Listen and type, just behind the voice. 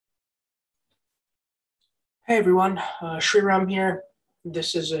Hey everyone, Sriram here.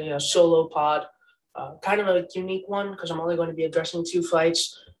 This is a solo pod, kind of a unique one because I'm only going to be addressing two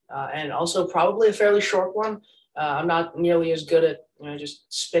fights, and also probably a fairly short one. I'm not nearly as good at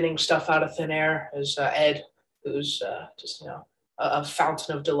just spinning stuff out of thin air as Ed, who's just a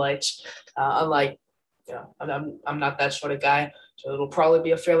fountain of delights. Unlike I'm not that sort of guy. So it'll probably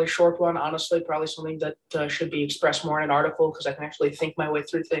be a fairly short one, honestly, probably something that should be expressed more in an article because I can actually think my way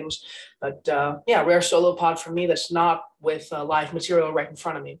through things. But yeah, rare solo pod for me that's not with live material right in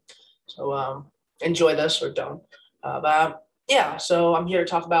front of me. So enjoy this or don't. But yeah, so I'm here to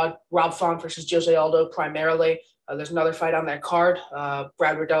talk about Rob Font versus Jose Aldo primarily. There's another fight on that card,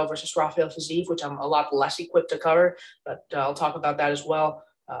 Brad Riddell versus Rafael Fiziev, which I'm a lot less equipped to cover, but I'll talk about that as well.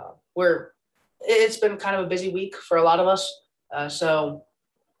 It's been kind of a busy week for a lot of us, so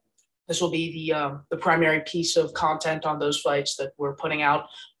this will be the primary piece of content on those fights that we're putting out,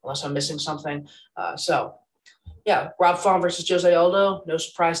 unless I'm missing something. So yeah, Rob Font versus Jose Aldo. No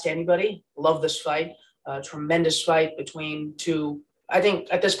surprise to anybody. Love this fight. Tremendous fight between two. I think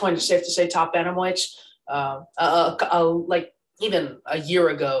at this point it's safe to say top bantamweights. Like even a year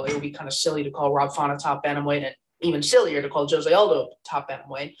ago, it would be kind of silly to call Rob Font a top bantamweight, and even sillier to call Jose Aldo top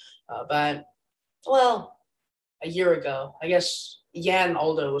bantamweight. But well, a year ago, I guess Yan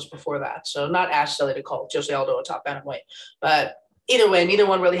Aldo was before that, so not as silly to call Jose Aldo a top bantamweight. But either way, neither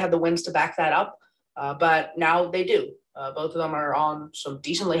one really had the wins to back that up. But now they do. Both of them are on some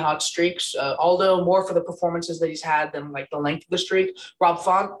decently hot streaks. Aldo more for the performances that he's had than like the length of the streak. Rob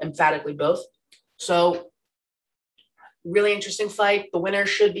Font emphatically both. So really interesting fight. The winner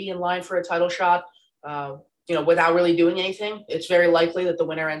should be in line for a title shot. Without really doing anything, it's very likely that the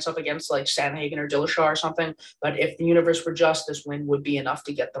winner ends up against like Sandhagen or Dillashaw or something. But if the universe were just, this win would be enough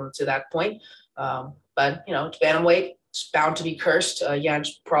to get them to that point. But it's bantamweight. It's bound to be cursed.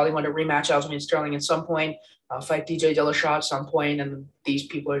 Jan's probably going to rematch Aljamain Sterling at some point, fight DJ Dillashaw at some point, and these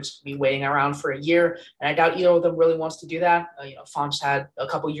people are just be waiting around for a year. And I doubt either of them really wants to do that. Font's had a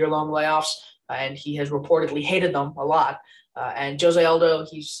couple year-long layoffs, and he has reportedly hated them a lot. And Jose Aldo,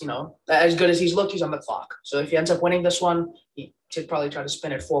 he's, as good as he's looked, he's on the clock. So if he ends up winning this one, he should probably try to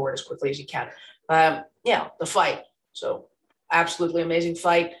spin it forward as quickly as he can. Yeah, the fight. So absolutely amazing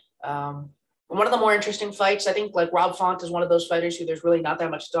fight. One of the more interesting fights, I think, like Rob Font is one of those fighters who there's really not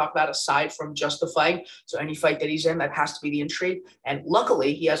that much to talk about aside from just the fight. So any fight that he's in, that has to be the intrigue. And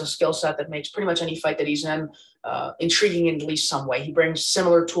luckily, he has a skill set that makes pretty much any fight that he's in intriguing in at least some way. He brings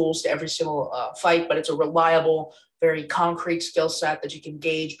similar tools to every single fight, but it's a reliable, very concrete skill set that you can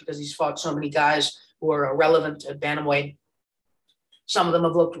gauge because he's fought so many guys who are relevant at bantamweight. Some of them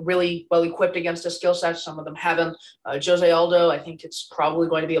have looked really well equipped against a skill set. Some of them haven't. Jose Aldo, I think it's probably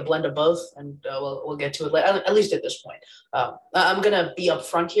going to be a blend of both, and we'll get to it later, at least at this point. I'm going to be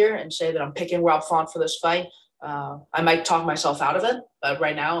upfront here and say that I'm picking Rob Font for this fight. I might talk myself out of it, but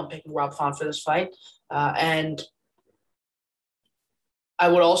right now I'm picking Rob Font for this fight. And I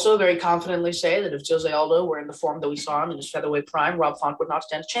would also very confidently say that if Jose Aldo were in the form that we saw him in his featherweight prime, Rob Font would not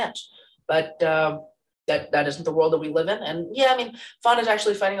stand a chance. But that isn't the world that we live in. And yeah, I mean, Font is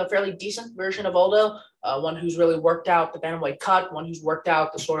actually fighting a fairly decent version of Aldo, one who's really worked out the bantamweight cut, one who's worked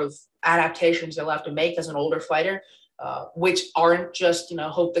out the sort of adaptations they'll have to make as an older fighter, which aren't just,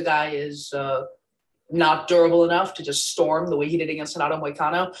 hope the guy is not durable enough to just storm the way he did against Renato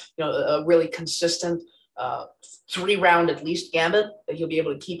Moicano, a really consistent 3-round at least gambit that he'll be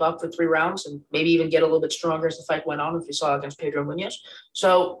able to keep up for 3 rounds and maybe even get a little bit stronger as the fight went on, if you saw against Pedro Munoz.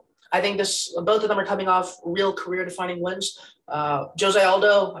 So I think both of them are coming off real career-defining wins. Jose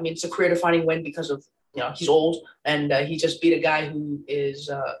Aldo, I mean, it's a career-defining win because of, he's old and he just beat a guy who is,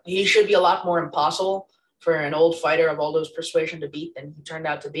 he should be a lot more impossible for an old fighter of Aldo's persuasion to beat than he turned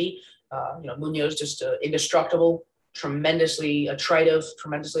out to be. Munoz just indestructible, tremendously attritive,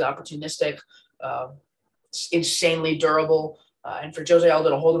 tremendously opportunistic, insanely durable. And for Jose Aldo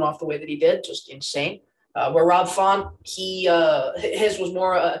to hold him off the way that he did, just insane. Where Rob Font, his was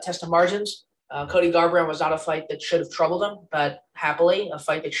more a test of margins. Cody Garbrandt was not a fight that should have troubled him, but happily, a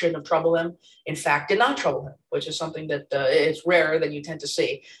fight that shouldn't have troubled him, in fact, did not trouble him, which is something that it's rarer than you tend to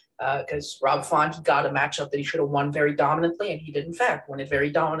see. Because Rob Font got a matchup that he should have won very dominantly, and he did, in fact, win it very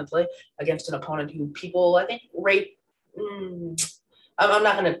dominantly against an opponent who people, I think, rate. I'm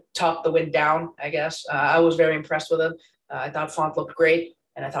not going to talk the win down, I guess. I was very impressed with him. I thought Font looked great.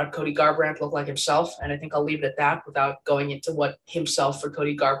 And I thought Cody Garbrandt looked like himself. And I think I'll leave it at that without going into what himself for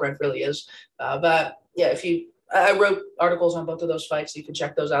Cody Garbrandt really is. But yeah, I wrote articles on both of those fights. So you can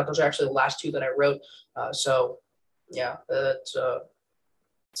check those out. Those are actually the last 2 that I wrote. So yeah, it's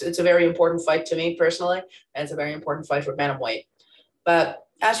a very important fight to me personally. And it's a very important fight for bantamweight. But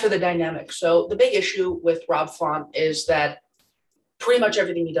As for the dynamic, so the big issue with Rob Font is that pretty much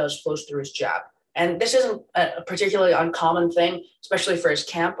everything he does flows through his jab. And this isn't a particularly uncommon thing, especially for his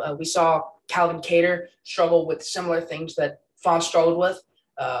camp. We saw Calvin Kattar struggle with similar things that Font struggled with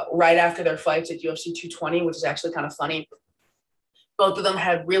right after their fights at UFC 220, which is actually kind of funny. Both of them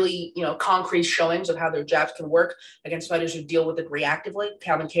had really, concrete showings of how their jabs can work against fighters who deal with it reactively.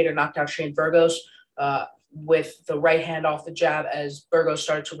 Calvin Kattar knocked out Shane Burgos with the right hand off the jab as Burgos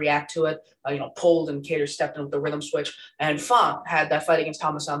started to react to it, pulled, and Kattar stepped in with the rhythm switch. And Font had that fight against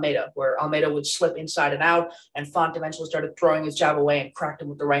Thomas Almeida, where Almeida would slip inside and out, and Font eventually started throwing his jab away and cracked him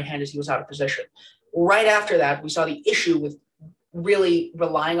with the right hand as he was out of position. Right after that, we saw the issue with really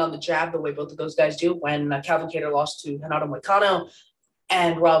relying on the jab the way both of those guys do when Calvin Kattar lost to Renato Moicano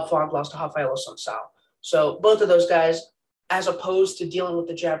and Rob Font lost to Rafael Assunção. So both of those guys, as opposed to dealing with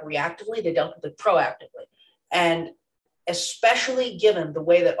the jab reactively, they dealt with it proactively. And especially given the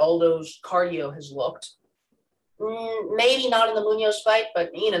way that Aldo's cardio has looked, maybe not in the Munoz fight, but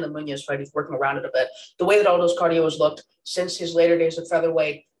even in the Munoz fight, he's working around it a bit. The way that Aldo's cardio has looked since his later days at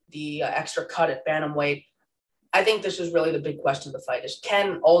featherweight, the extra cut at bantamweight, I think this is really the big question of the fight is,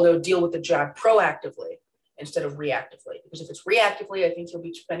 can Aldo deal with the jab proactively instead of reactively? Because if it's reactively, I think he'll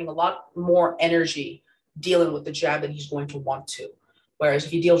be spending a lot more energy dealing with the jab than he's going to want to. Whereas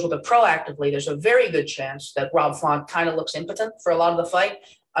if he deals with it proactively, there's a very good chance that Rob Font kind of looks impotent for a lot of the fight.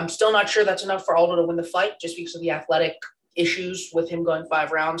 I'm still not sure that's enough for Aldo to win the fight just because of the athletic issues with him going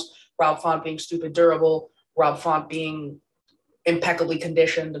 5 rounds, Rob Font being stupid durable, Rob Font being impeccably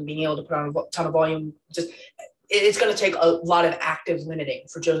conditioned and being able to put on a ton of volume. It's going to take a lot of active limiting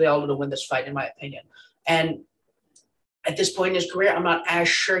for Jose Aldo to win this fight, in my opinion. And at this point in his career, I'm not as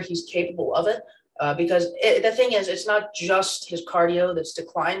sure he's capable of it. Because the thing is, it's not just his cardio that's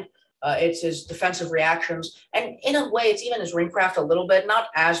declined. It's his defensive reactions. And in a way, it's even his ring craft a little bit, not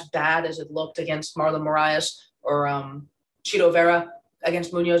as bad as it looked against Marlon Moraes or Chito Vera.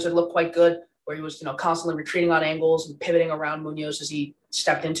 Against Munoz, it looked quite good, where he was, constantly retreating on angles and pivoting around Munoz as he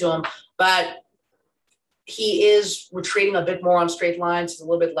stepped into him. But he is retreating a bit more on straight lines. He's a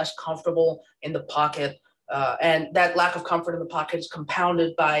little bit less comfortable in the pocket. And that lack of comfort in the pocket is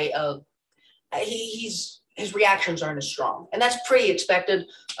compounded by his reactions aren't as strong. And that's pretty expected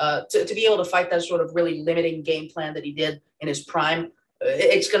to be able to fight that sort of really limiting game plan that he did in his prime.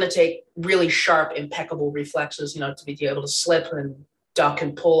 It's going to take really sharp, impeccable reflexes, to be able to slip and duck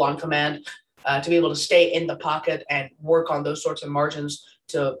and pull on command, to be able to stay in the pocket and work on those sorts of margins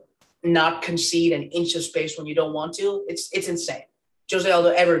to not concede an inch of space when you don't want to. It's insane. Jose Aldo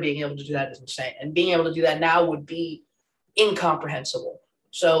ever being able to do that is insane. And being able to do that now would be incomprehensible.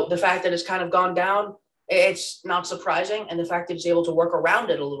 So the fact that it's kind of gone down, it's not surprising. And the fact that he's able to work around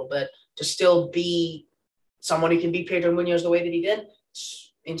it a little bit to still be someone who can beat Pedro Munoz the way that he did,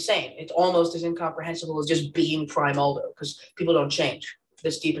 it's insane. It's almost as incomprehensible as just being prime Aldo, because people don't change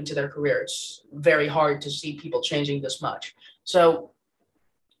this deep into their career. It's very hard to see people changing this much. So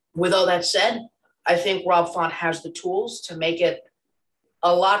with all that said, I think Rob Font has the tools to make it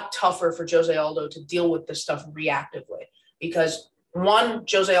a lot tougher for Jose Aldo to deal with this stuff reactively. Because one,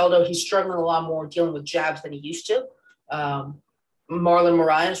 Jose Aldo, he's struggling a lot more dealing with jabs than he used to. Marlon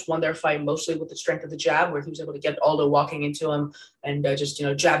Moraes won their fight mostly with the strength of the jab, where he was able to get Aldo walking into him and just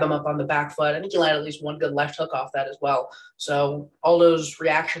jab him up on the back foot. I think he landed at least one good left hook off that as well. So Aldo's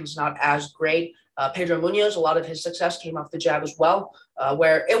reaction's not as great. Pedro Munoz, a lot of his success came off the jab as well,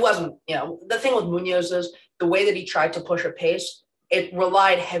 where it wasn't, the thing with Munoz is the way that he tried to push a pace, it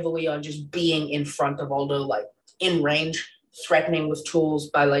relied heavily on just being in front of Aldo, like in range, threatening with tools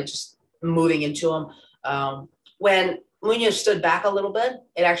by just moving into him. When Munoz stood back a little bit,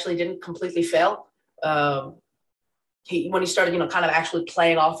 it actually didn't completely fail. When he started, kind of actually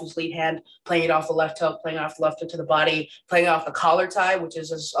playing off his lead hand, playing it off the left hook, playing off the left hook to the body, playing off the collar tie, which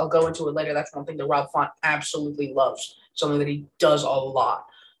is, as I'll go into it later, that's one thing that Rob Font absolutely loves, something that he does a lot.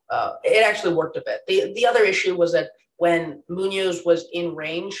 It actually worked a bit. The other issue was that when Munoz was in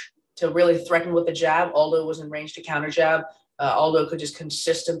range to really threaten with the jab, Aldo was in range to counter jab. Aldo could just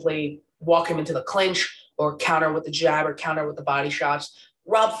consistently walk him into the clinch or counter with the jab or counter with the body shots.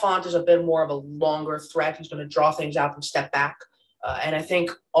 Rob Font is a bit more of a longer threat. He's going to draw things out and step back. And I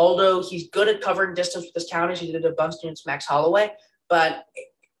think Aldo, he's good at covering distance with his counters. He did it a bunch against Max Holloway. But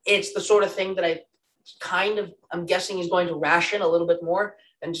it's the sort of thing that I'm guessing he's going to ration a little bit more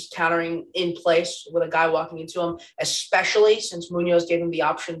than just countering in place with a guy walking into him, especially since Munoz gave him the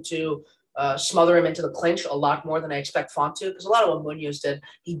option to smother him into the clinch a lot more than I expect Font to. Because a lot of what Munoz did,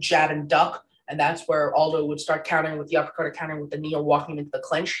 he jab and duck. And that's where Aldo would start countering with the uppercut or countering with the knee or walking him into the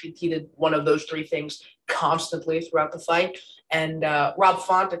clinch. He did one of those three things constantly throughout the fight. And Rob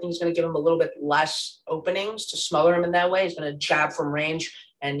Font, I think, is going to give him a little bit less openings to smother him in that way. He's going to jab from range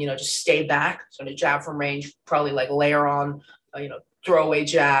and, just stay back. So to jab from range, probably like layer on, throwaway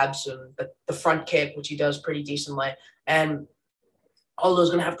jabs and the front kick, which he does pretty decently. And Aldo's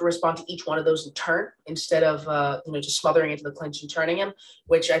going to have to respond to each one of those in turn instead of, just smothering into the clinch and turning him,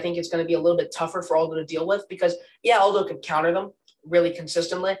 which I think is going to be a little bit tougher for Aldo to deal with because, yeah, Aldo can counter them really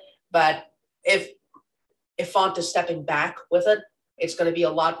consistently. But if Font is stepping back with it, it's going to be a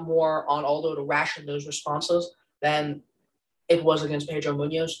lot more on Aldo to ration those responses than it was against Pedro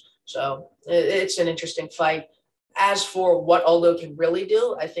Munoz. So it's an interesting fight. As for what Aldo can really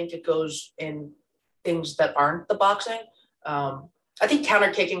do, I think it goes in things that aren't the boxing. I think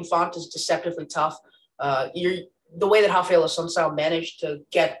counter kicking Font is deceptively tough. The way that Rafael Assunção managed to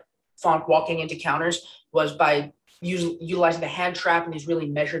get Font walking into counters was by utilizing the hand trap and these really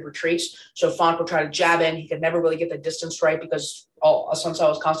measured retreats. So Font would try to jab in. He could never really get the distance right because Assunção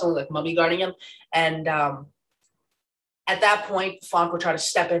was constantly like mummy guarding him. And at that point, Font would try to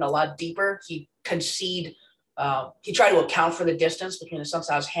step in a lot deeper. He'd concede. He tried to account for the distance between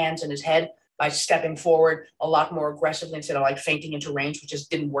Assunção's hands and his head by stepping forward a lot more aggressively instead of like feinting into range, which just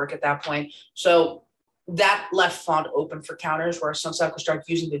didn't work at that point. So that left Font open for counters where Assunção could start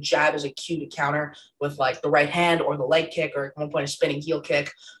using the jab as a cue to counter with like the right hand or the leg kick or at one point a spinning heel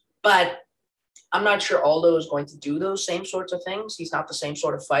kick. But I'm not sure Aldo is going to do those same sorts of things. He's not the same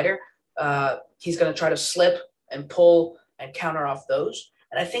sort of fighter. He's going to try to slip and pull and counter off those.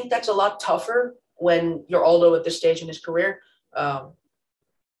 And I think that's a lot tougher when you're Aldo at this stage in his career. I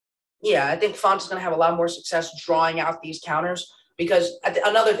think Font is going to have a lot more success drawing out these counters because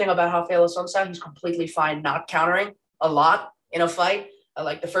another thing about Rafael Assunção, he's completely fine not countering a lot in a fight.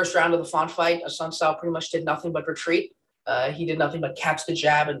 Like the first round of the Font fight, Assunção pretty much did nothing but retreat. He did nothing but catch the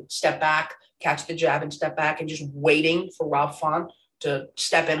jab and step back, catch the jab and step back, and just waiting for Rob Font to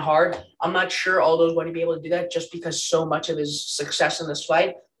step in hard. I'm not sure Aldo's going to be able to do that just because so much of his success in this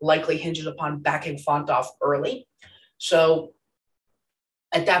fight likely hinges upon backing Font off early. So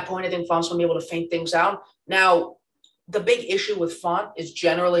at that point, I think Font's going to be able to feint things out. Now, the big issue with Font is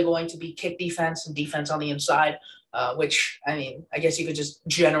generally going to be kick defense and defense on the inside, which, I guess you could just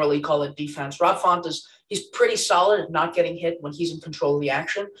generally call it defense. Rob Font he's pretty solid at not getting hit when he's in control of the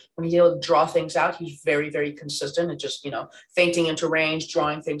action. When he's able to draw things out, he's very, very consistent at just, feinting into range,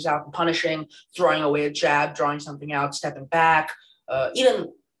 drawing things out and punishing, throwing away a jab, drawing something out, stepping back,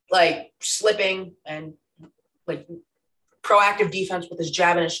 even like slipping and like proactive defense with his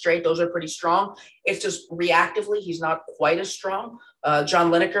jab and his straight. Those are pretty strong. It's just reactively, he's not quite as strong.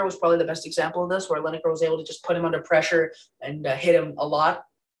 John Lineker was probably the best example of this, where Lineker was able to just put him under pressure and hit him a lot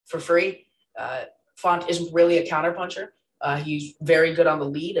for free. Font isn't really a counterpuncher. He's very good on the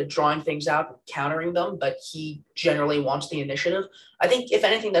lead at drawing things out and countering them, but he generally wants the initiative. I think, if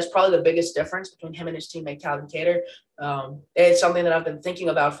anything, that's probably the biggest difference between him and his teammate Calvin Kattar. It's something that I've been thinking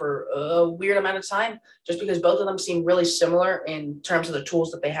about for a weird amount of time, just because both of them seem really similar in terms of the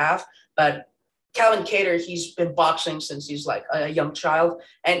tools that they have. But Calvin Kattar, he's been boxing since he's like a young child,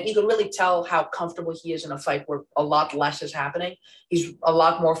 and you can really tell how comfortable he is in a fight where a lot less is happening. He's a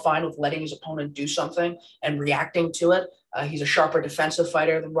lot more fine with letting his opponent do something and reacting to it. He's a sharper defensive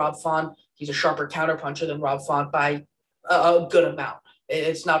fighter than Rob Font. He's a sharper counterpuncher than Rob Font by a good amount.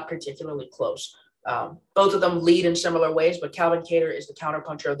 It's not particularly close. Both of them lead in similar ways, but Calvin Kattar is the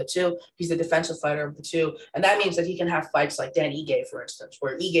counterpuncher of the two. He's the defensive fighter of the two. And that means that he can have fights like Dan Ige, for instance,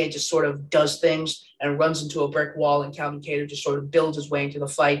 where Ige just sort of does things and runs into a brick wall, and Calvin Kattar just sort of builds his way into the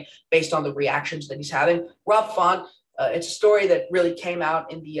fight based on the reactions that he's having. Rob Font, it's a story that really came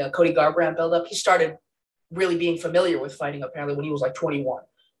out in the Cody Garbrandt buildup. He started really being familiar with fighting apparently when he was like 21,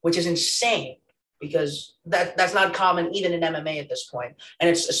 which is insane because that's not common even in MMA at this point. And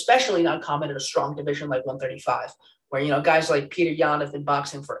it's especially not common in a strong division like 135, where, guys like Peter Yan have been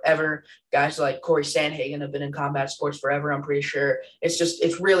boxing forever. Guys like Corey Sandhagen have been in combat sports forever, I'm pretty sure.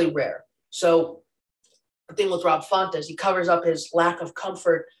 It's really rare. So the thing with Rob Font is he covers up his lack of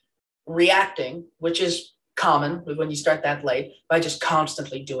comfort reacting, which is common when you start that late, by just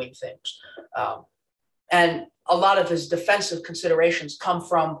constantly doing things. And a lot of his defensive considerations come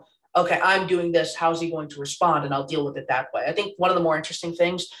from, okay, I'm doing this, how's he going to respond? And I'll deal with it that way. I think one of the more interesting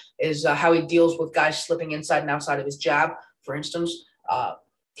things is how he deals with guys slipping inside and outside of his jab, for instance.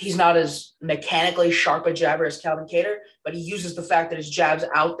 He's not as mechanically sharp a jabber as Calvin Kattar, but he uses the fact that his jab's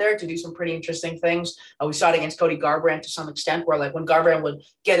out there to do some pretty interesting things. We saw it against Cody Garbrandt to some extent, where like when Garbrandt would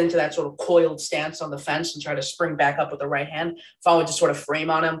get into that sort of coiled stance on the fence and try to spring back up with the right hand, Font would just sort of frame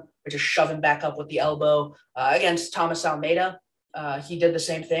on him or just shove him back up with the elbow. Against Thomas Almeida, he did the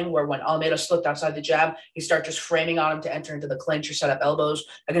same thing where when Almeida slipped outside the jab, he started just framing on him to enter into the clinch or set up elbows.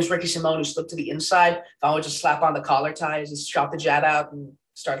 Against Ricky Simón, who slipped to the inside, Fon would just slap on the collar tie as he shot the jab out and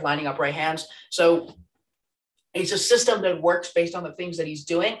start lining up right hands. So it's a system that works based on the things that he's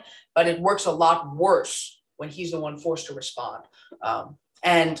doing, but it works a lot worse when he's the one forced to respond.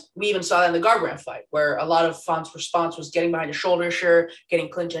 And we even saw that in the Garbrandt fight, where a lot of Fon's response was getting behind his shoulder, sure, getting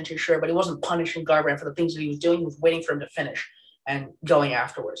clinch entry, sure, but he wasn't punishing Garbrandt for the things that he was doing. He was waiting for him to finish and going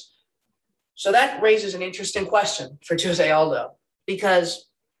afterwards. So that raises an interesting question for Jose Aldo, because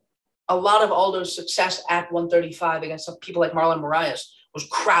a lot of Aldo's success at 135 against some people like Marlon Moraes was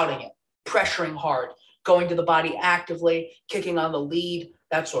crowding it, pressuring hard, going to the body actively, kicking on the lead,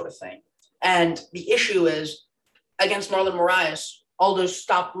 that sort of thing. And the issue is, against Marlon Moraes, Aldo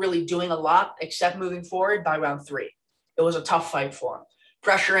stopped really doing a lot except moving forward by round 3. It was a tough fight for him.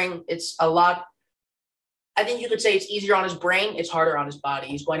 Pressuring, it's a lot. I think you could say it's easier on his brain. It's harder on his body.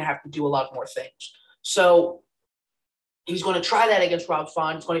 He's going to have to do a lot more things. So he's going to try that against Rob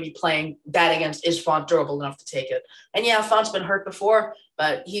Font. He's going to be playing that against, is Font durable enough to take it? And yeah, Font's been hurt before,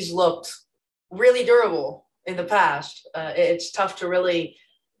 but he's looked really durable in the past. It's tough to really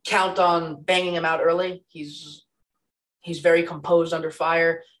count on banging him out early. He's very composed under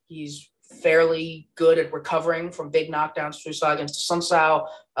fire. He's fairly good at recovering from big knockdowns, which we saw against Sunsao.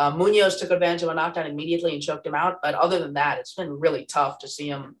 Munoz took advantage of a knockdown immediately and choked him out. But other than that, it's been really tough to see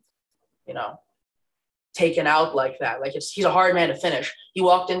him, taken out like that. Like he's a hard man to finish. He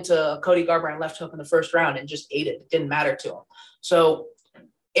walked into Cody Garbrandt left hook in the first round and just ate it. It didn't matter to him. So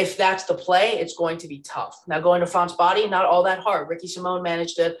if that's the play, it's going to be tough. Now going to Font's body, not all that hard. Ricky Simón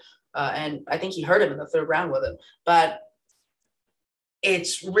managed it, and I think he hurt him in the third round with it. But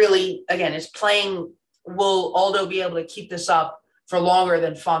it's really, again, it's playing, will Aldo be able to keep this up for longer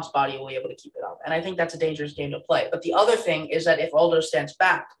than Font's body will be able to keep it up? And I think that's a dangerous game to play. But the other thing is that if Aldo stands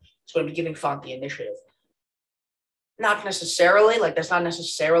back, it's going to be giving Font the initiative. Not necessarily, that's not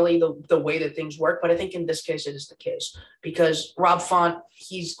necessarily the way that things work, but I think in this case it is the case. Because Rob Font,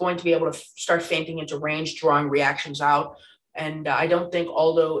 he's going to be able to start feinting into range, drawing reactions out. And I don't think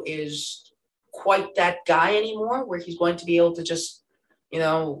Aldo is quite that guy anymore, where he's going to be able to just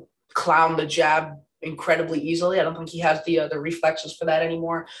clown the jab incredibly easily. I don't think he has the reflexes for that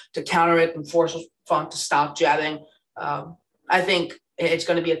anymore to counter it and force Font to stop jabbing. I think it's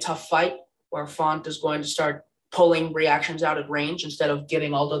going to be a tough fight where Font is going to start pulling reactions out at range instead of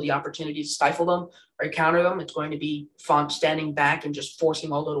giving Aldo the opportunity to stifle them or counter them. It's going to be Font standing back and just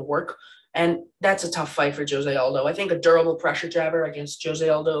forcing Aldo to work. And that's a tough fight for Jose Aldo. I think a durable pressure jabber against Jose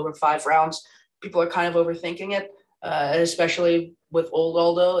Aldo over 5 rounds, people are kind of overthinking it, especially with old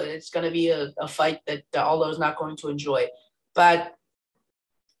Aldo. It's going to be a fight that Aldo is not going to enjoy. But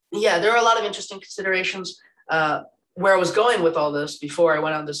yeah, there are a lot of interesting considerations. Where I was going with all this before I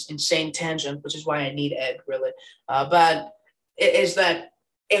went on this insane tangent, which is why I need Ed, really. But it is that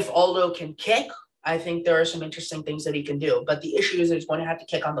if Aldo can kick, I think there are some interesting things that he can do. But the issue is that he's going to have to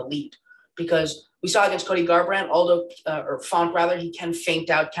kick on the lead, because we saw against Cody Garbrandt, or Font rather, he can feint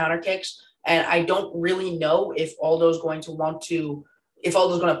out counter kicks. And I don't really know if Aldo's going to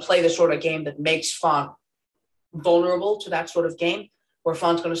play the sort of game that makes Font vulnerable to that sort of game, where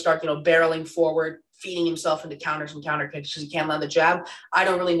Font's going to start, barreling forward, feeding himself into counters and counter kicks because he can't land the jab. I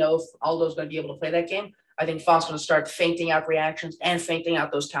don't really know if Aldo's going to be able to play that game. I think Font's going to start feinting out reactions and feinting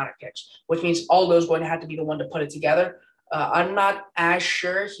out those counter kicks, which means Aldo's going to have to be the one to put it together. I'm not as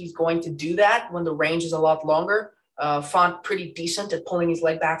sure he's going to do that when the range is a lot longer. Font pretty decent at pulling his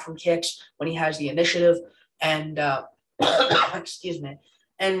leg back from kicks when he has the initiative. And excuse me.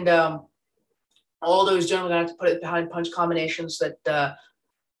 And Aldo is generally going to have to put it behind punch combinations that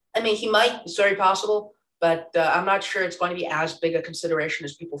he might. It's very possible, but I'm not sure it's going to be as big a consideration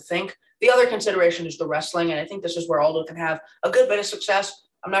as people think. The other consideration is the wrestling, and I think this is where Aldo can have a good bit of success.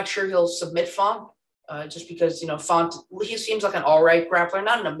 I'm not sure he'll submit Font, just because, Font, he seems like an all right grappler,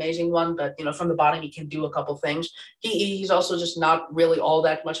 not an amazing one, but, from the bottom, he can do a couple things. He's also just not really all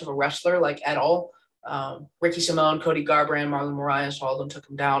that much of a wrestler, at all. Ricky Simón, Cody Garbrandt, Marlon Moraes, all of them took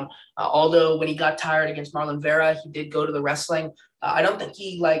him down. Aldo, when he got tired against Marlon Vera, he did go to the wrestling. I don't think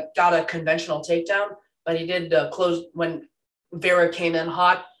he got a conventional takedown, but he did close when Vera came in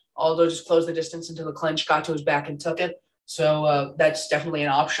hot. Aldo just closed the distance into the clinch, got to his back and took it. So that's definitely an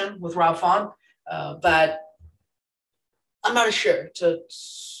option with Rob Font. But I'm not as sure.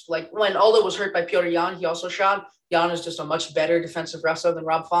 When Aldo was hurt by Petr Yan, he also shot. Yan is just a much better defensive wrestler than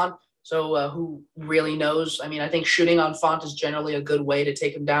Rob Font. So who really knows? I think shooting on Font is generally a good way to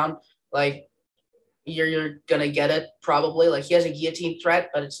take him down. you're going to get it probably. Like, he has a guillotine threat,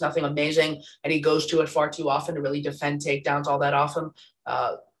 but it's nothing amazing, and he goes to it far too often to really defend takedowns all that often.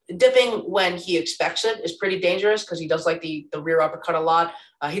 Dipping when he expects it is pretty dangerous because he does like the rear uppercut a lot.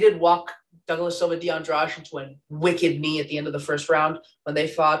 He did walk Douglas Silva de Andrade into a wicked knee at the end of the first round when they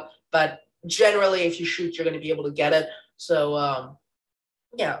fought. But generally, if you shoot, you're going to be able to get it. So,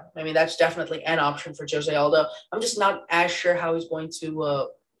 yeah, I mean, that's definitely an option for Jose Aldo. I'm just not as sure how he's going to,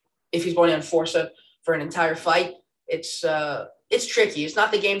 if he's going to enforce it for an entire fight. It's tricky. It's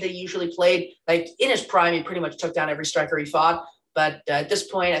not the game that he usually played. Like, in his prime, he pretty much took down every striker he fought. But at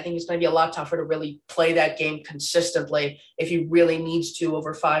this point, I think it's going to be a lot tougher to really play that game consistently if he really needs to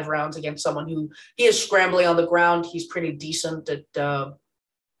over 5 rounds against someone who he is scrambling on the ground. He's pretty decent at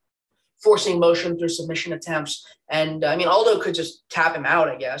forcing motion through submission attempts. And I mean, Aldo could just tap him out,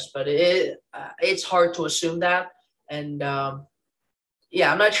 I guess, but it's hard to assume that. And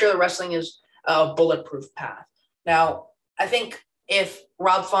yeah, I'm not sure the wrestling is a bulletproof path. Now, I think if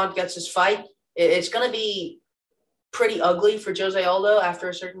Rob Font gets his fight, it's going to be pretty ugly for Jose Aldo after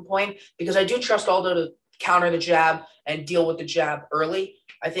a certain point, because I do trust Aldo to counter the jab and deal with the jab early.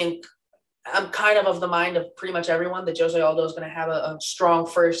 I think I'm kind of the mind of pretty much everyone that Jose Aldo is going to have a strong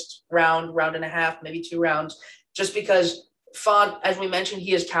first round, round and a half, maybe 2 rounds, just because Font, as we mentioned,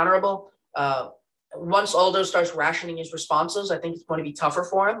 he is counterable. Once Aldo starts rationing his responses, I think it's going to be tougher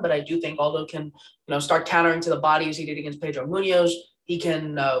for him, but I do think Aldo can, start countering to the body as he did against Pedro Munoz. He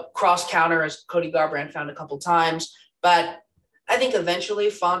can cross counter, as Cody Garbrandt found a couple times. But I think eventually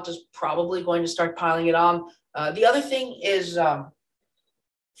Font is probably going to start piling it on. The other thing is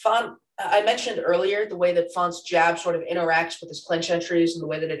Font, I mentioned earlier the way that Font's jab sort of interacts with his clinch entries and the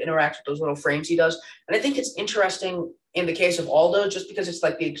way that it interacts with those little frames he does. And I think it's interesting in the case of Aldo, just because it's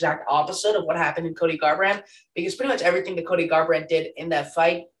like the exact opposite of what happened in Cody Garbrandt, because pretty much everything that Cody Garbrandt did in that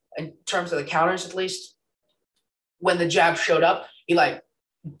fight, in terms of the counters at least, when the jab showed up, he like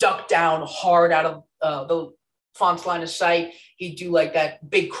ducked down hard out of the Font's line of sight. He'd do like that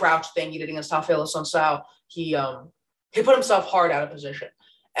big crouch thing he did against Rafael Assunção. He put himself hard out of position.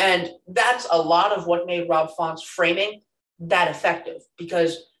 And that's a lot of what made Rob Font's framing that effective,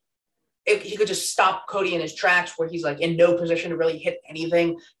 because if he could just stop Cody in his tracks where he's like in no position to really hit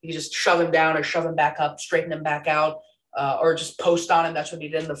anything. He could just shove him down or shove him back up, straighten him back out, or just post on him. That's what he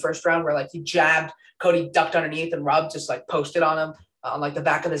did in the first round, where like he jabbed, Cody ducked underneath, and Rob just like posted on him on like the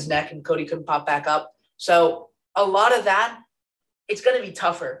back of his neck, and Cody couldn't pop back up. So a lot of that, it's going to be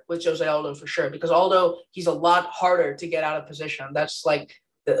tougher with Jose Aldo for sure, because Aldo, he's a lot harder to get out of position. That's like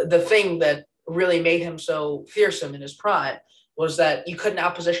the thing that really made him so fearsome in his prime, was that you couldn't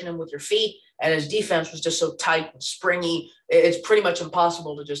outposition him with your feet, and his defense was just so tight and springy. It's pretty much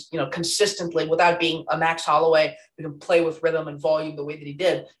impossible to just, consistently, without being a Max Holloway, who can play with rhythm and volume the way that he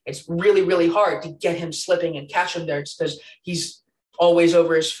did. It's really, really hard to get him slipping and catch him there, just because he's always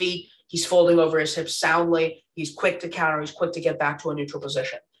over his feet. He's folding over his hips soundly. He's quick to counter. He's quick to get back to a neutral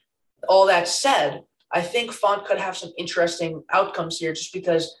position. All that said, I think Font could have some interesting outcomes here, just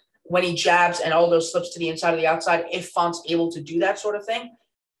because when he jabs and Aldo slips to the inside or the outside, if Font's able to do that sort of thing,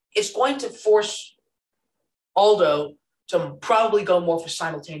 it's going to force Aldo to probably go more for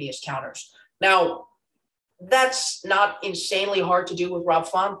simultaneous counters. Now, that's not insanely hard to do with Rob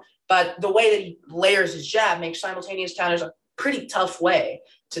Font, but the way that he layers his jab makes simultaneous counters a pretty tough way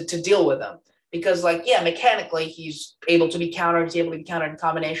to deal with them. Because, mechanically, he's able to be countered. He's able to be countered in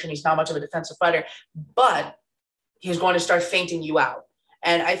combination. He's not much of a defensive fighter, but he's going to start feinting you out.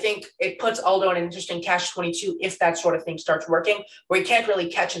 And I think it puts Aldo in an interesting catch-22 if that sort of thing starts working, where he can't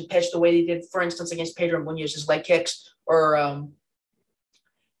really catch and pitch the way he did, for instance, against Pedro Munoz's leg kicks, or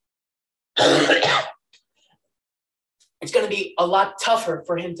it's going to be a lot tougher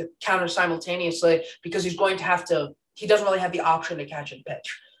for him to counter simultaneously, because he's going to have to – he doesn't really have the option to catch and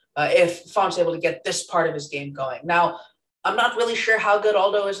pitch if Font's able to get this part of his game going. Now, I'm not really sure how good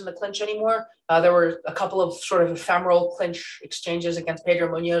Aldo is in the clinch anymore. There were a couple of sort of ephemeral clinch exchanges against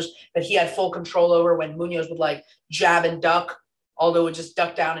Pedro Munoz that he had full control over, when Munoz would like jab and duck. Aldo would just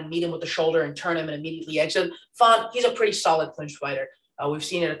duck down and meet him with the shoulder and turn him and immediately exit. Font, he's a pretty solid clinch fighter. We've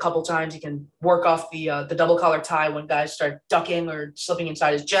seen it a couple times. He can work off the double collar tie when guys start ducking or slipping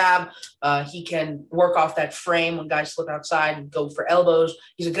inside his jab. He can work off that frame when guys slip outside and go for elbows.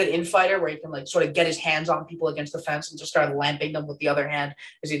 He's a good infighter where he can like sort of get his hands on people against the fence and just start lamping them with the other hand,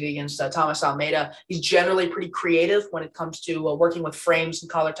 as he did against Thomas Almeida. He's generally pretty creative when it comes to working with frames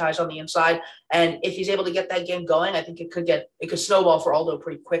and collar ties on the inside. And if he's able to get that game going, I think it could snowball for Aldo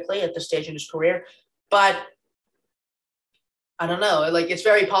pretty quickly at this stage in his career. But I don't know. Like, it's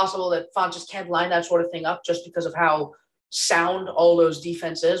very possible that Font just can't line that sort of thing up, just because of how sound Aldo's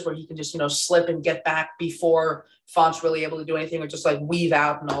defense is, where he can just, slip and get back before Font's really able to do anything, or just like weave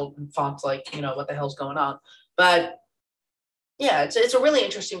out and Font's like, what the hell's going on. But yeah, it's a really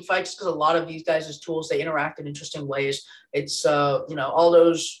interesting fight just because a lot of these guys' tools, they interact in interesting ways. It's,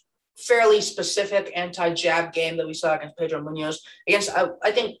 Aldo's fairly specific anti-jab game that we saw against Pedro Munoz. Against,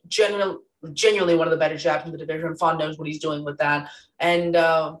 I think, genuinely one of the better jabs in the division. Font knows what he's doing with that. And,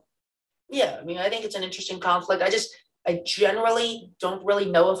 yeah, I mean, I think it's an interesting conflict. I generally don't really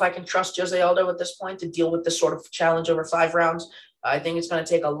know if I can trust Jose Aldo at this point to deal with this sort of challenge over 5 rounds. I think it's going to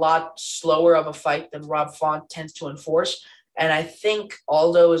take a lot slower of a fight than Rob Font tends to enforce. And I think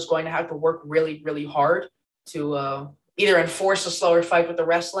Aldo is going to have to work really, really hard to either enforce a slower fight with the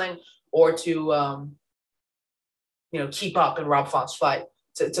wrestling or to, keep up in Rob Font's fight.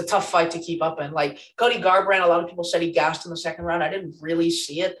 It's a tough fight to keep up in. Like Cody Garbrandt, a lot of people said he gassed in the second round. I didn't really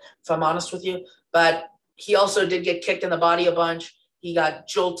see it, if I'm honest with you. But he also did get kicked in the body a bunch. He got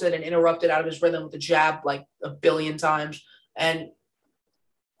jolted and interrupted out of his rhythm with the jab like a billion times. And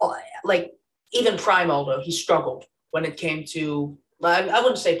like even Prime Aldo, he struggled when it came to, I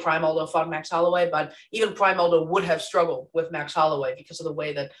wouldn't say Prime Aldo fought Max Holloway, but even Prime Aldo would have struggled with Max Holloway because of the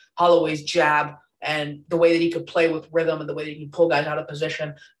way that Holloway's jab and the way that he could play with rhythm and the way that he can pull guys out of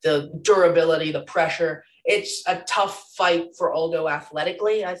position, the durability, the pressure. It's a tough fight for Aldo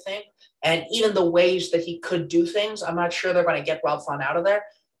athletically, I think. And even the ways that he could do things, I'm not sure they're going to get Rob Font out of there.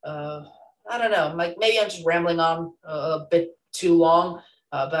 I don't know. Like maybe I'm just rambling on a bit too long,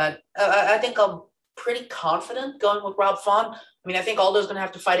 but I think I'm pretty confident going with Rob Font. I mean, I think Aldo's going to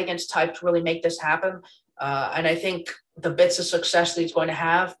have to fight against type to really make this happen. And I think the bits of success that he's going to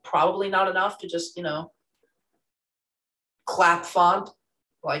have, probably not enough to just, clap Font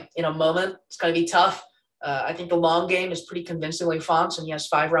like in a moment. It's going to be tough. I think the long game is pretty convincingly Font's, and he has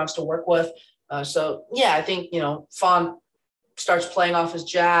 5 rounds to work with. So, yeah, I think, Font starts playing off his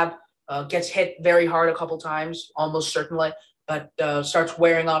jab, gets hit very hard a couple times, almost certainly, but starts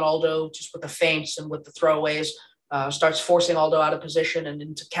wearing on Aldo just with the feints and with the throwaways, starts forcing Aldo out of position and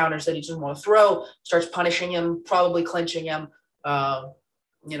into counters that he doesn't want to throw, starts punishing him, probably clinching him,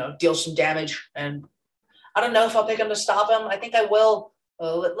 deals some damage. And I don't know if I'll pick him to stop him. I think I will.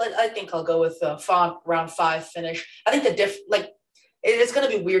 I think I'll go with Font round 5 finish. I think it's going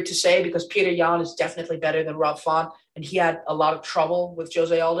to be weird to say because Peter Yan is definitely better than Rob Font, and he had a lot of trouble with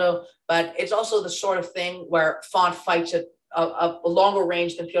Jose Aldo. But it's also the sort of thing where Font fights at a longer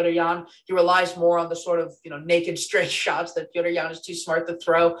range than Petr Yan. He relies more on the sort of naked straight shots that Petr Yan is too smart to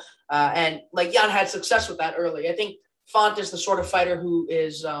throw. And like Yan had success with that early. I think Font is the sort of fighter who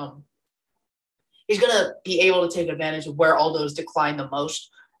is he's going to be able to take advantage of where Aldo's declined the most,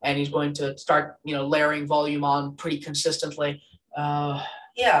 and he's going to start, layering volume on pretty consistently.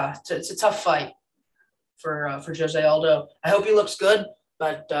 It's a tough fight for Jose Aldo. I hope he looks good,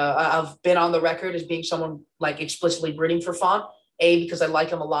 but I've been on the record as being someone like explicitly rooting for Font. Because I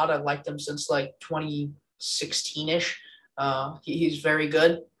like him a lot. I liked him since like 2016-ish. He's very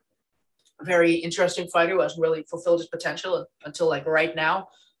good, very interesting fighter who hasn't really fulfilled his potential until like right now.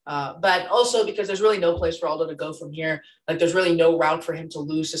 But also because there's really no place for Aldo to go from here. Like there's really no route for him to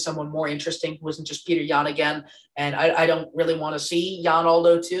lose to someone more interesting who isn't just Petr Yan again. And I don't really want to see Yan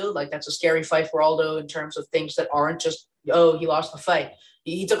Aldo too. Like that's a scary fight for Aldo in terms of things that aren't just, he lost the fight.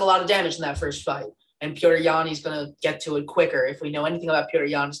 He took a lot of damage in that first fight. And Petr Yan, he's going to get to it quicker. If we know anything about Petr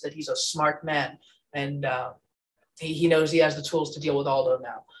Yan, it's that he's a smart man. And he knows he has the tools to deal with Aldo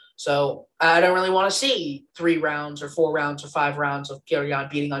now. So I don't really want to see 3 rounds or 4 rounds or 5 rounds of Petr Yan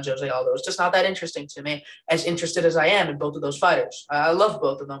beating on Jose Aldo. It's just not that interesting to me, as interested as I am in both of those fighters. I love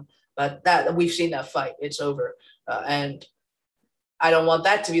both of them, but that we've seen that fight. It's over. And I don't want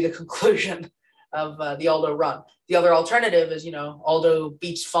that to be the conclusion of the Aldo run. The other alternative is, Aldo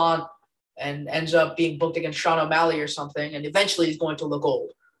beats Font and ends up being booked against Sean O'Malley or something, and eventually he's going to look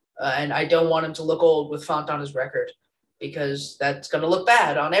old. And I don't want him to look old with Font on his record, because that's going to look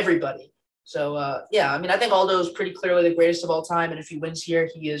bad on everybody. So, I think Aldo is pretty clearly the greatest of all time. And if he wins here,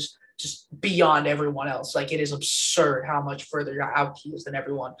 he is just beyond everyone else. Like, it is absurd how much further out he is than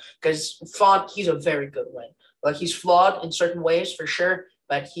everyone. Because Font, he's a very good win. Like, he's flawed in certain ways, for sure,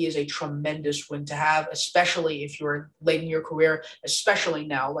 but he is a tremendous win to have, especially if you're late in your career, especially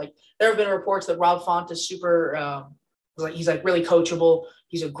now. Like, there have been reports that Rob Font is super He's like really coachable.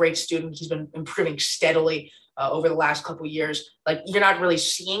 He's a great student. He's been improving steadily over the last couple of years. Like you're not really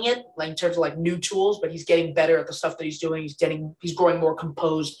seeing it like in terms of like new tools, but he's getting better at the stuff that he's doing. He's growing more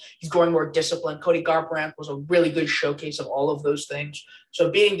composed. He's growing more disciplined. Cody Garbrandt was a really good showcase of all of those things.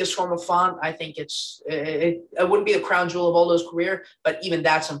 So beating this form of Font, I think it wouldn't be the crown jewel of Aldo's career, but even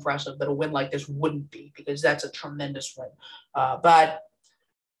that's impressive that a win like this wouldn't be, because that's a tremendous win. But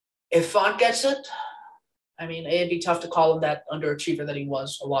if Font gets it, I mean, it'd be tough to call him that underachiever that he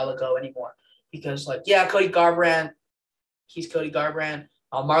was a while ago anymore. Because, like, yeah, Cody Garbrandt, he's Cody Garbrandt.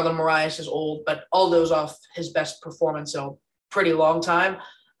 Marlon Moraes is old, but Aldo's off his best performance in a pretty long time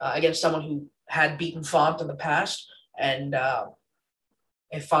against someone who had beaten Font in the past. And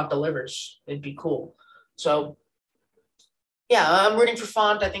if Font delivers, it'd be cool. So, yeah, I'm rooting for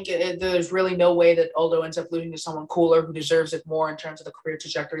Font. I think there's really no way that Aldo ends up losing to someone cooler who deserves it more in terms of the career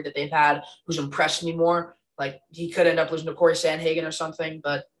trajectory that they've had, who's impressed me more. Like, he could end up losing to Corey Sandhagen or something,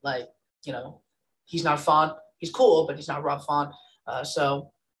 but, like, you know, he's not Font. He's cool, but he's not Rob Font.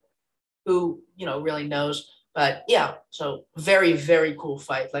 So who, you know, really knows. But, yeah, so very, very cool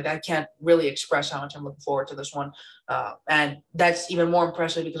fight. Like, I can't really express how much I'm looking forward to this one. And that's even more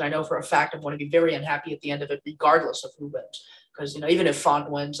impressive because I know for a fact I'm going to be very unhappy at the end of it, regardless of who wins. Because, you know, even if Font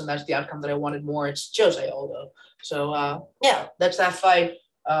wins and that's the outcome that I wanted more, it's Jose Aldo. So, yeah, that's that fight.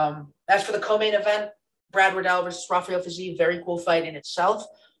 As for the co-main event, Brad Riddell versus Rafael Fiziev, very cool fight in itself.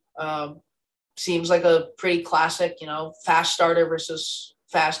 Seems like a pretty classic, you know, fast starter versus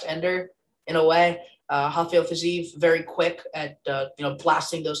fast ender in a way. Rafael Fiziev very quick at, you know,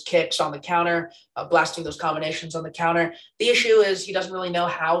 blasting those kicks on the counter, blasting those combinations on the counter. The issue is he doesn't really know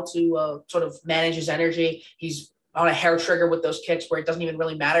how to sort of manage his energy. He's on a hair trigger with those kicks where it doesn't even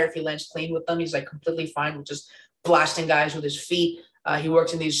really matter if he lands clean with them. He's like completely fine with just blasting guys with his feet. He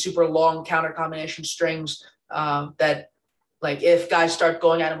works in these super long counter combination strings that, like, if guys start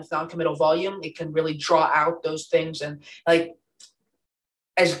going at him with non-committal volume, it can really draw out those things. And, like,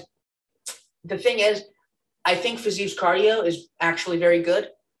 as the thing is, I think Fiziev's cardio is actually very good.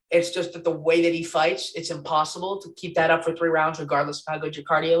 It's just that the way that he fights, it's impossible to keep that up for 3 rounds, regardless of how good your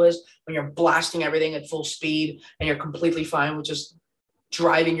cardio is, when you're blasting everything at full speed and you're completely fine with just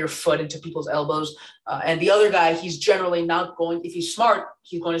driving your foot into people's elbows. And the other guy, he's generally not going, if he's smart,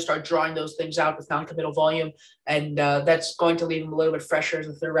 he's going to start drawing those things out with non-committal volume. And that's going to leave him a little bit fresher as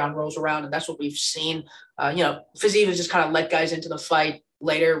the 3rd round rolls around. And that's what we've seen. You know, Fiziev has just kind of let guys into the fight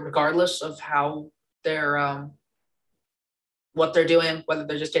later, regardless of how they're, what they're doing, whether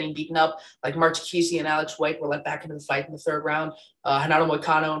they're just getting beaten up. Like Mark Kesey and Alex White were let back into the fight in the 3rd round. Renato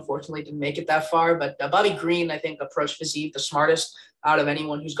Moicano, unfortunately, didn't make it that far. But Bobby Green, I think, approached Fiziev the smartest out of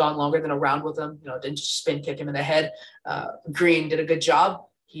anyone who's gone longer than a round with him. You know, didn't just spin kick him in the head. Green did a good job.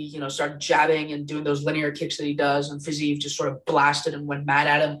 He, you know, started jabbing and doing those linear kicks that he does, and Fiziev just sort of blasted and went mad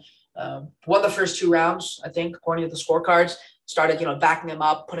at him. Won the first 2 rounds, I think, according to the scorecards. Started, you know, backing him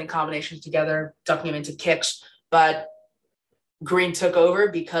up, putting combinations together, ducking him into kicks. But Green took over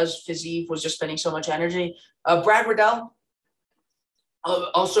because Fiziev was just spending so much energy. Brad Riddell,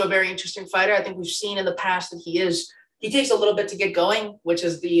 also a very interesting fighter. I think we've seen in the past that he takes a little bit to get going, which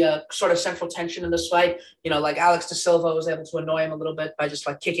is the sort of central tension in this fight. You know, like Alex Da Silva was able to annoy him a little bit by just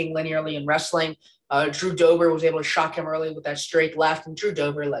like kicking linearly and wrestling. Drew Dober was able to shock him early with that straight left. And Drew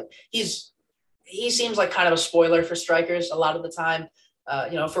Dober, like he seems like kind of a spoiler for strikers a lot of the time.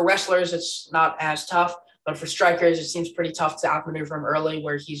 You know, for wrestlers, it's not as tough. But for strikers, it seems pretty tough to outmaneuver him early,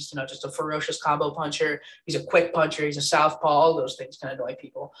 where he's, you know, just a ferocious combo puncher. He's a quick puncher. He's a southpaw. All those things can annoy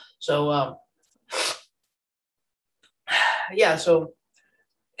people. So, yeah, so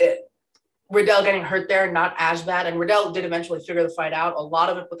Riddell getting hurt there, not as bad. And Riddell did eventually figure the fight out. A lot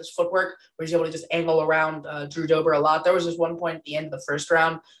of it with his footwork, where he's able to just angle around Drew Dober a lot. There was this one point at the end of the 1st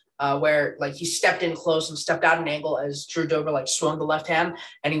round where, like, he stepped in close and stepped out an angle as Drew Dober, like, swung the left hand.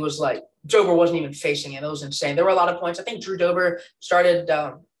 And he was like, Dober wasn't even facing him. It was insane. There were a lot of points. I think Drew Dober started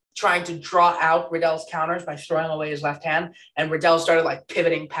trying to draw out Riddell's counters by throwing away his left hand. And Riddell started, like,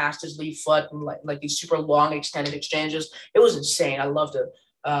 pivoting past his lead foot and, like these super long extended exchanges. It was insane. I loved it.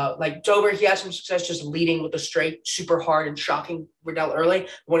 Like Dober, he had some success just leading with the straight super hard and shocking Riddell early.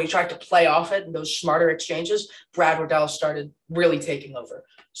 When he tried to play off it and those smarter exchanges, Brad Riddell started really taking over.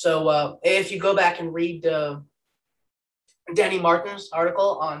 So if you go back and read Danny Martin's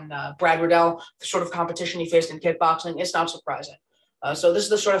article on Brad Riddell, the sort of competition he faced in kickboxing, it's not surprising. So this is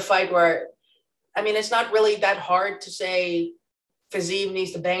the sort of fight where, I mean, it's not really that hard to say Fiziev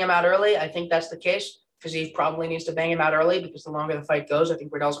needs to bang him out early. I think that's the case. Fiziev probably needs to bang him out early because the longer the fight goes, I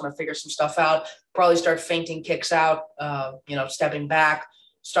think Riddell's going to figure some stuff out, probably start feinting kicks out, you know, stepping back,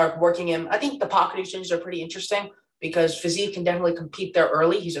 start working him. I think the pocket exchanges are pretty interesting. because Fiziev can definitely compete there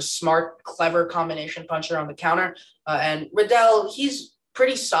early. He's a smart, clever combination puncher on the counter. And Riddell, he's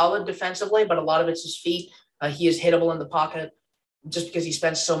pretty solid defensively, but a lot of it's his feet. He is hittable in the pocket just because he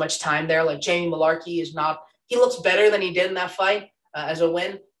spends so much time there. Like Jamie Malarkey is not, he looks better than he did in that fight as a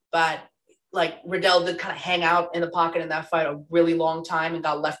win, but like Riddell did kind of hang out in the pocket in that fight a really long time and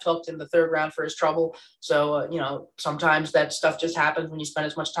got left hooked in the third round for his trouble. So, sometimes that stuff just happens when you spend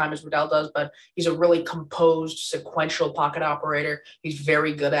as much time as Riddell does, but he's a really composed, sequential pocket operator. He's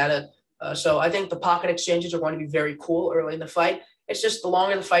very good at it. So I think the pocket exchanges are going to be very cool early in the fight. It's just the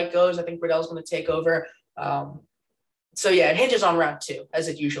longer the fight goes, I think Riddell's going to take over. So yeah, it hinges on round 2, as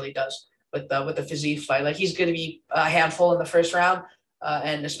it usually does with the Fiziev fight. Like he's going to be a handful in the first round.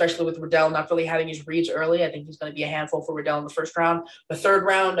 And especially with Riddell not really having his reads early, I think he's going to be a handful for Riddell in the first round. The third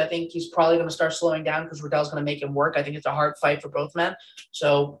round, I think he's probably going to start slowing down because Riddell's going to make him work. I think it's a hard fight for both men.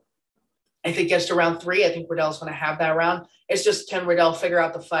 So if it gets to round 3, I think Riddell's going to have that round. It's just, can Riddell figure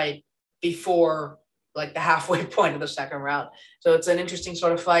out the fight before like the halfway point of the second round? So it's an interesting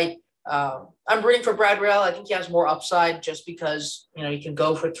sort of fight. I'm rooting for Brad Riddell. I think he has more upside just because, he can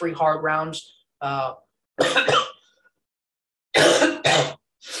go for 3 hard rounds.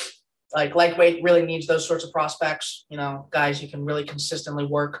 Like lightweight really needs those sorts of prospects, guys who can really consistently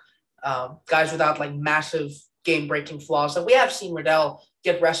work, guys without like massive game-breaking flaws. Like we have seen Riddell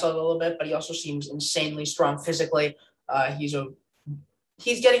get wrestled a little bit, but he also seems insanely strong physically.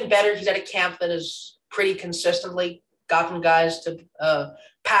 He's getting better. He's at a camp that has pretty consistently gotten guys to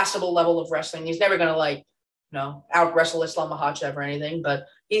passable level of wrestling. He's never going to out wrestle Islam Makhachev or anything, but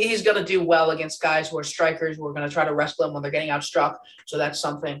he's going to do well against guys who are strikers who are going to try to wrestle him when they're getting outstruck. So that's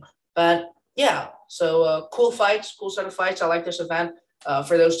something. But yeah, so cool fights, cool set of fights. I like this event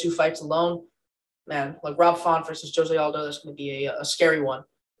for those 2 fights alone. Man, like Rob Font versus Jose Aldo, that's going to be a scary one.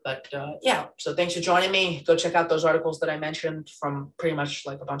 But yeah, so thanks for joining me. Go check out those articles that I mentioned from pretty much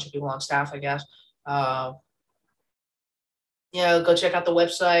like a bunch of people on staff, I guess. Go check out the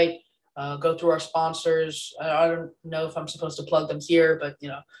website. Go through our sponsors. I don't know if I'm supposed to plug them here, but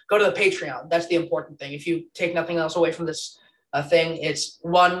go to the Patreon. That's the important thing. If you take nothing else away from this thing, it's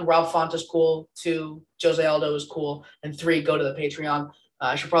 1, Rob Font is cool, 2, Jose Aldo is cool, and 3, go to the Patreon.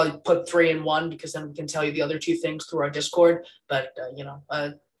 I should probably put 3 in 1 because then we can tell you the other 2 things through our Discord. But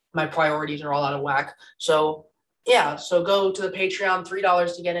my priorities are all out of whack. So yeah, so go to the Patreon,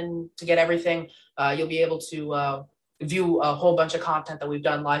 $3 to get everything. You'll be able to view a whole bunch of content that we've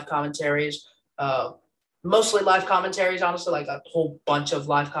done, live commentaries, mostly live commentaries, honestly, like a whole bunch of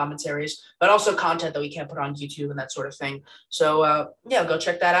live commentaries, but also content that we can't put on YouTube and that sort of thing. So go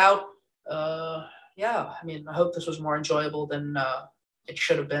check that out. I hope this was more enjoyable than it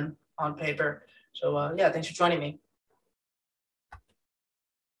should have been on paper. So thanks for joining me.